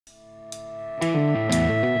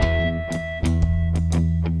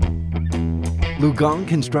Lugong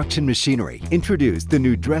Construction Machinery introduced the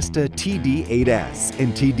new Dressta TD8S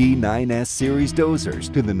and TD9S series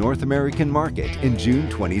dozers to the North American market in June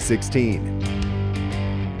 2016.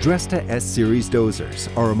 Dressta S-Series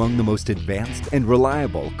dozers are among the most advanced and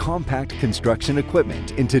reliable compact construction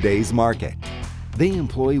equipment in today's market. They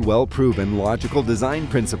employ well-proven logical design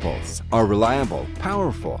principles, are reliable,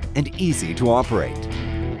 powerful, and easy to operate.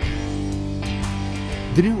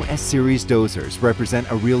 The new S-Series dozers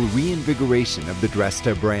represent a real reinvigoration of the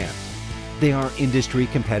Dressta brand. They are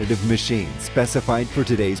industry-competitive machines specified for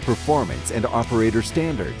today's performance and operator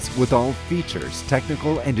standards with all features,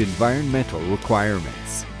 technical and environmental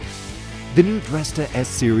requirements. The new Dressta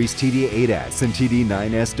S-Series TD8S and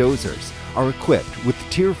TD9S dozers are equipped with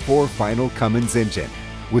Tier 4 final Cummins engine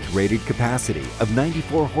with rated capacity of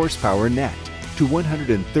 94 horsepower net to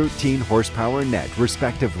 113 horsepower net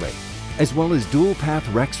respectively, as well as dual-path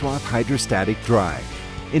Rexroth hydrostatic drive,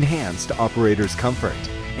 enhanced operators' comfort,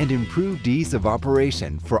 and improved ease of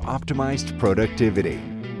operation for optimized productivity.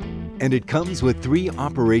 And it comes with 3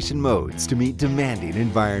 operation modes to meet demanding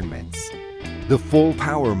environments. The full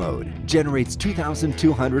power mode generates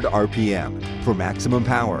 2,200 RPM for maximum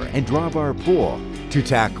power and drawbar pull to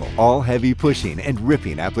tackle all heavy pushing and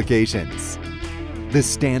ripping applications. The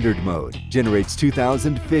standard mode generates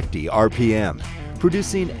 2,050 RPM,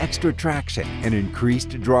 producing extra traction and increased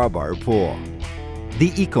drawbar pull.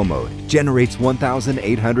 The Eco mode generates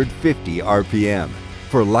 1,850 RPM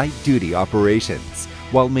for light-duty operations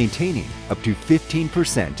while maintaining up to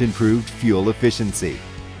 15% improved fuel efficiency.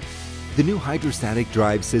 The new hydrostatic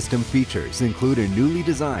drive system features include a newly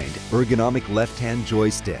designed ergonomic left-hand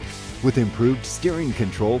joystick with improved steering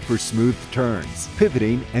control for smooth turns,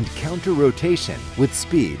 pivoting, and counter-rotation with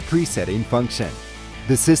speed presetting function.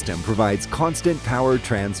 The system provides constant power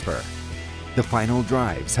transfer. The final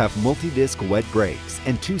drives have multi-disc wet brakes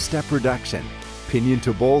and 2-step reduction,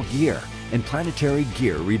 pinion-to-bowl gear, and planetary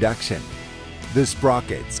gear reduction. The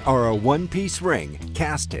sprockets are a one-piece ring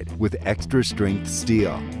casted with extra-strength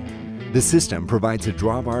steel. The system provides a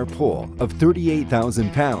drawbar pull of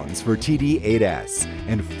 38,000 pounds for TD8S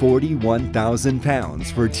and 41,000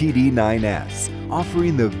 pounds for TD9S,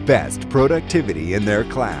 offering the best productivity in their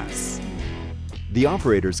class. The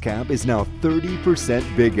operator's cab is now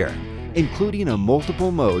 30% bigger, including a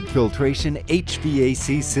multiple mode filtration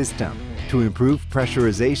HVAC system to improve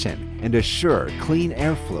pressurization and assure clean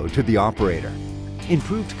airflow to the operator.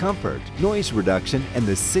 Improved comfort, noise reduction, and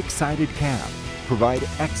the 6-sided cab provide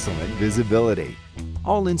excellent visibility.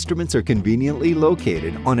 All instruments are conveniently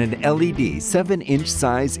located on an LED 7-inch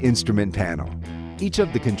size instrument panel. Each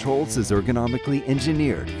of the controls is ergonomically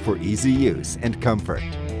engineered for easy use and comfort.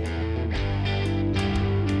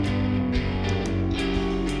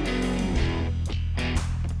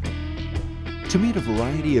 To meet a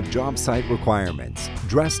variety of job site requirements,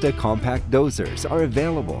 Dressta compact dozers are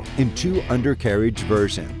available in 2 undercarriage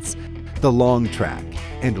versions, the long track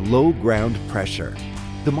and low ground pressure.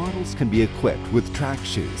 The models can be equipped with track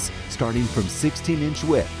shoes starting from 16-inch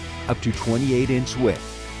width up to 28-inch width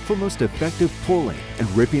for most effective pulling and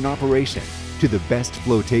ripping operation to the best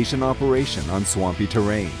flotation operation on swampy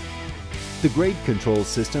terrain. The grade control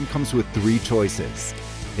system comes with 3 choices.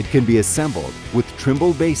 It can be assembled with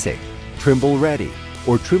Trimble Basic, Trimble Ready,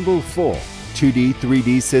 or Trimble Full 2D,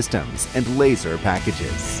 3D systems and laser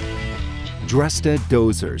packages. Dressta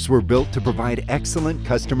dozers were built to provide excellent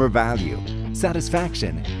customer value,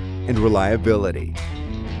 satisfaction, and reliability.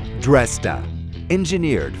 Dressta,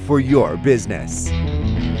 engineered for your business.